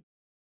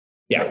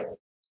 Yeah.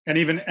 And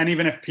even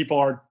if people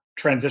are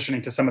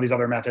transitioning to some of these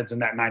other methods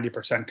and that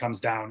 90% comes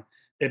down,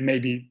 it may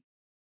be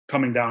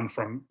coming down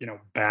from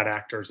bad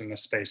actors in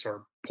this space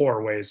or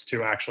poor ways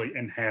to actually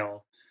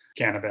inhale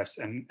cannabis,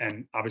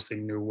 and obviously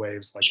new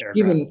waves like air.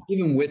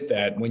 Even with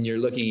that, when you're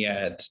looking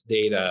at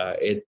data,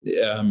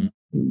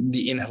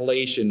 the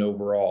inhalation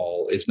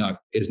overall is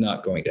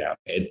not going down.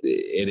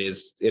 It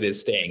is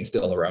staying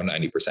still around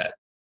 90%.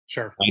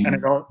 Sure, and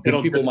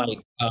it'll people might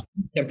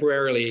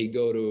temporarily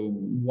go to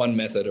one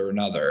method or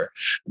another,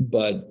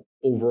 but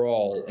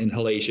overall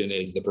inhalation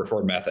is the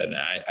preferred method, and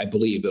I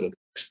believe it'll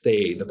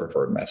stay the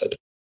preferred method.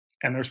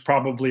 And there's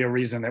probably a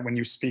reason that when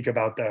you speak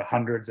about the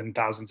hundreds and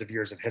thousands of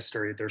years of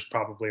history, there's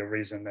probably a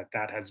reason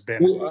that has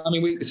been. Well, I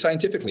mean,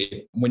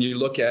 scientifically, when you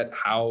look at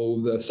how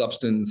the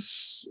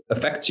substance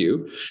affects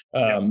you,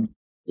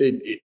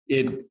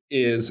 it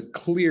is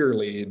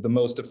clearly the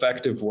most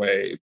effective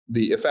way.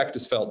 The effect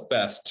is felt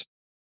best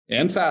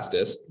and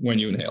fastest when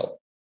you inhale.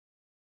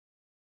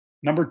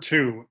 Number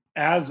two,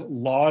 as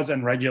laws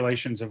and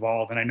regulations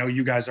evolve, and I know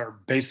you guys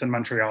are based in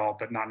Montreal,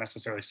 but not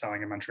necessarily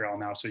selling in Montreal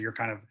now, so you're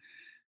kind of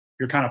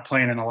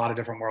playing in a lot of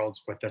different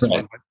worlds with this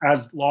one. But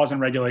as laws and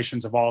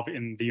regulations evolve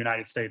in the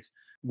United States,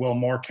 will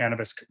more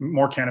cannabis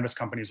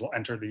companies will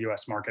enter the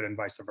U.S. market and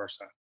vice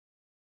versa?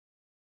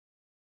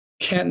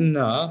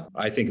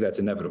 I think that's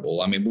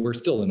inevitable. I mean, we're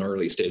still in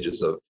early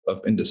stages of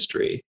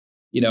industry.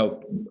 A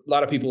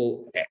lot of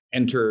people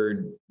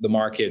entered the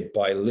market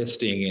by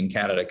listing in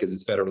Canada because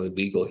it's federally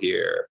legal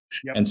here.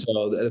 Yep. And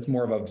so that's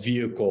more of a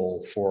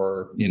vehicle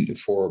for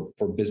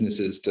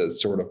businesses to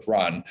sort of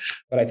run.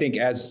 But I think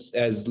as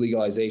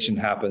legalization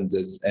happens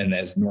and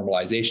as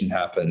normalization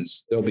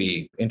happens, there'll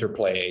be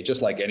interplay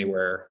just like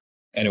anywhere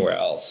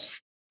else.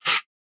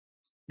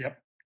 Yep.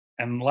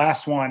 And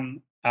last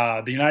one,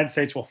 the United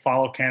States will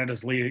follow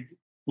Canada's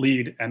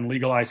lead and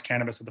legalize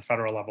cannabis at the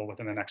federal level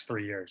within the next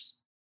 3 years.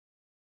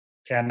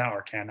 Can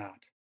or cannot?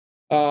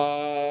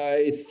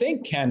 I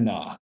think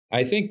cannot.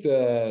 I think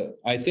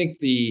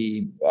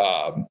the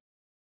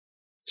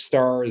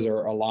stars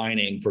are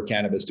aligning for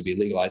cannabis to be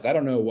legalized. I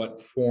don't know what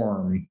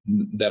form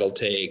that'll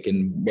take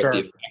and what the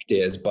effect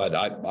is, but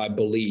I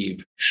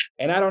believe,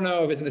 and I don't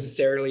know if it's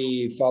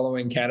necessarily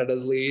following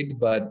Canada's lead,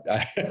 but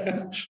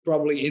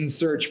probably in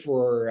search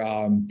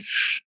for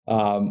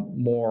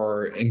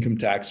more income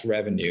tax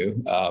revenue,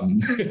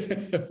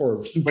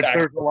 which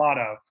there's a lot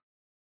of.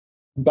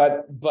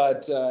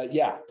 But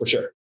yeah, for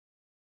sure.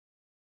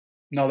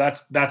 No,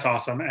 that's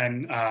awesome,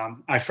 and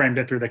I framed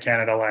it through the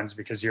Canada lens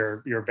because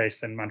you're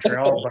based in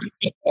Montreal.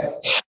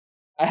 But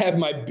I have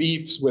my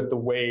beefs with the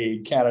way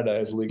Canada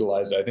has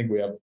legalized it. I think we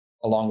have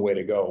a long way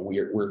to go.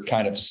 We're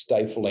kind of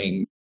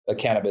stifling the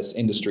cannabis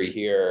industry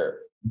here,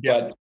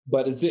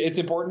 but it's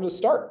important to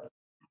start.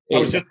 I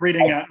was just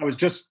reading. I was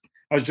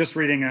just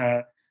reading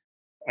a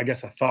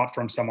thought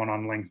from someone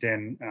on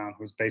LinkedIn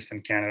who's based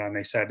in Canada, and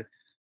they said,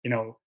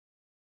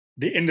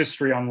 the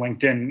industry on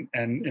LinkedIn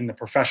and in the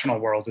professional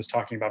world is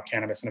talking about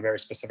cannabis in a very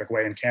specific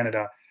way in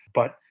Canada,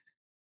 but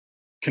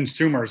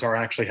consumers are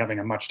actually having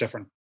a much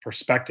different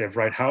perspective,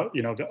 right? How,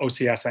 the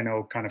OCS I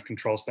know kind of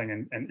controls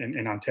thing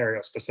in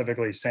Ontario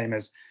specifically, same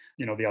as,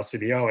 the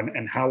LCBO,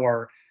 and how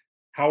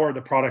are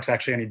the products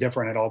actually any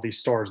different at all these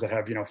stores that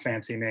have,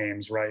 fancy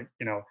names, right?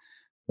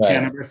 Right.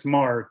 Cannabis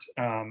Mart,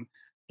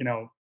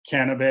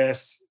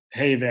 Cannabis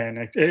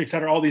Haven, et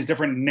cetera, all these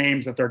different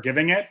names that they're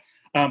giving it.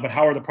 But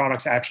how are the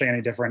products actually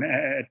any different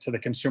to the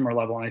consumer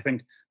level? And I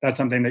think that's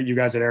something that you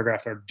guys at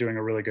Airgraft are doing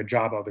a really good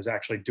job of, is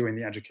actually doing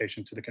the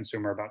education to the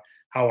consumer about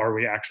how are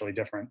we actually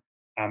different.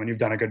 And you've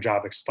done a good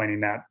job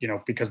explaining that,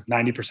 because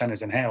 90%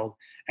 is inhaled,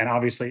 and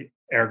obviously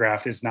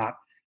Airgraft is not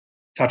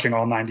touching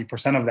all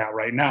 90% of that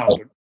right now.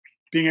 But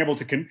being able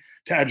to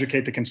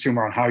educate the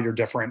consumer on how you're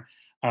different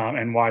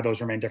and why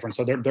those remain different.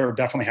 So there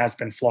definitely has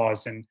been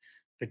flaws in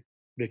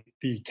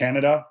the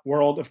Canada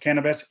world of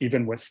cannabis,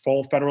 even with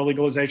full federal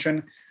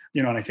legalization.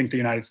 And I think the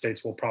United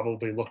States will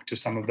probably look to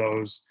some of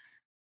those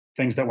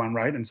things that went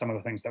right and some of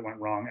the things that went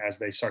wrong as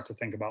they start to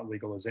think about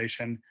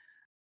legalization.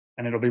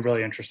 And it'll be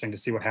really interesting to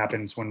see what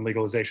happens when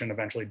legalization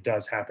eventually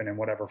does happen in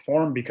whatever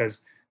form,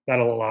 because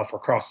that'll allow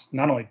for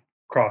not only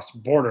cross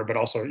border, but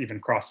also even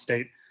cross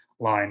state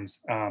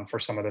lines for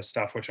some of this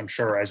stuff, which I'm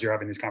sure as you're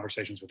having these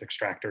conversations with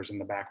extractors in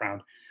the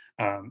background,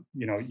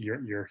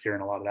 you're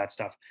hearing a lot of that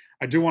stuff.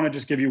 I do want to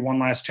just give you one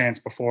last chance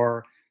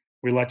before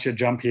we let you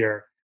jump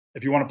here.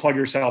 If you want to plug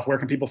yourself, where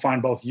can people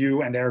find both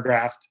you and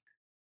Airgraft?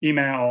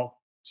 Email,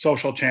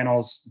 social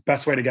channels,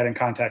 best way to get in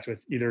contact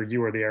with either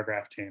you or the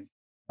Airgraft team.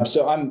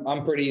 So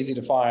I'm pretty easy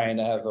to find.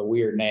 I have a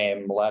weird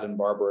name, Mladen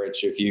Barbarich.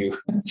 If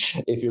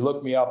you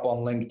look me up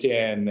on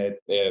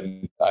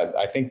LinkedIn,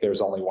 I think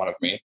there's only one of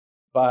me.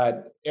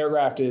 But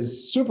Airgraft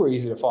is super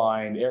easy to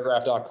find.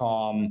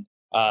 Airgraft.com.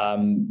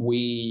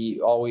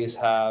 We always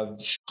have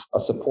a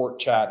support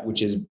chat,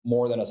 which is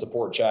more than a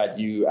support chat.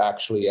 You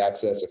actually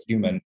access a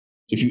human.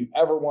 If you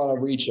ever want to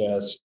reach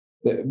us,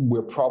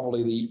 we're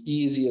probably the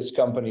easiest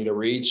company to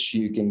reach.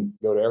 You can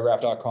go to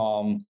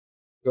airgraft.com,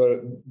 go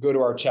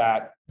to our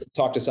chat,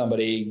 talk to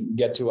somebody,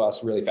 get to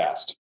us really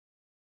fast.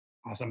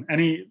 Awesome.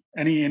 Any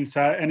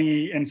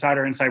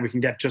insider insight we can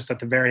get just at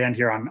the very end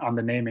here on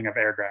the naming of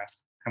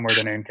Airgraft and where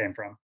the name came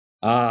from?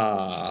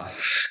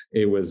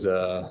 It was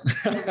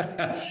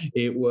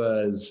it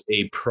was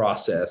a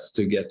process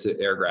to get to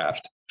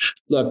Airgraft.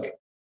 Look,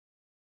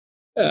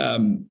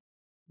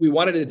 we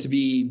wanted it to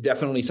be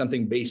definitely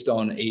something based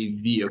on a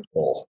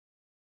vehicle,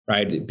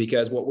 right?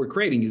 Because what we're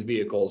creating is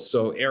vehicles.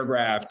 So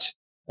Airgraft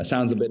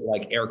sounds a bit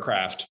like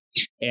aircraft.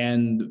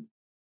 And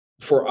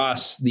for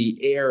us, the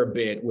air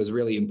bit was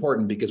really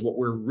important, because what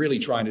we're really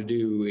trying to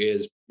do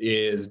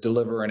is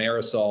deliver an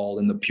aerosol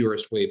in the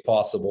purest way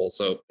possible.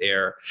 So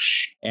air,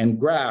 and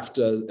graft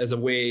as a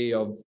way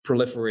of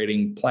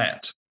proliferating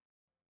plant.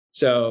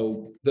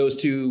 So those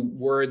two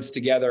words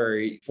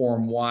together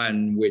form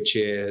one, which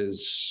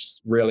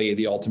is really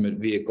the ultimate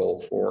vehicle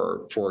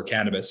for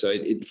cannabis. So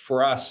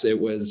for us, it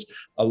was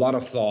a lot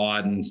of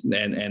thought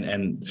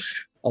and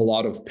a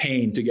lot of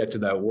pain to get to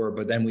that word.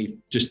 But then we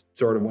just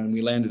sort of, when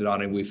we landed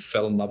on it, we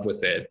fell in love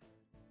with it.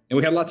 And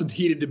we had lots of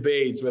heated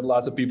debates with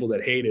lots of people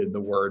that hated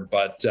the word,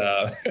 but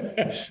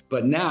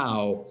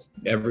now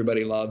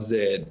everybody loves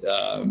it,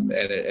 and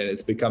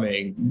it's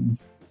becoming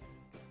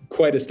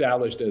quite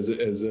established as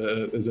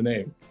a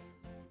name.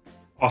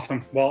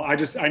 Awesome. Well, I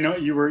know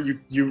you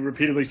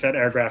repeatedly said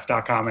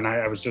airgraft.com, and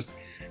I was just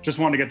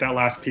wanted to get that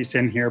last piece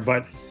in here,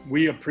 but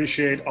we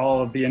appreciate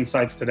all of the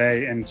insights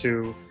today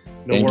into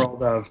the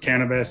world of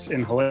cannabis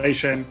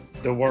inhalation,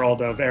 the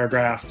world of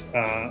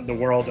Airgraft, the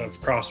world of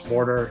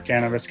cross-border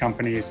cannabis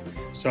companies.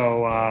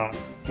 So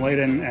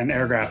Mladen and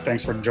Airgraft,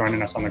 thanks for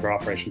joining us on the Grow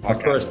Operation Podcast.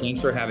 Of course,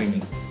 thanks for having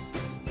me.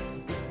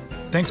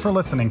 Thanks for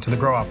listening to the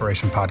Grow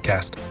Operation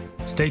Podcast.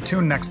 Stay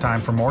tuned next time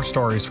for more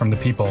stories from the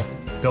people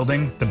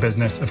building the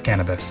business of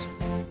cannabis.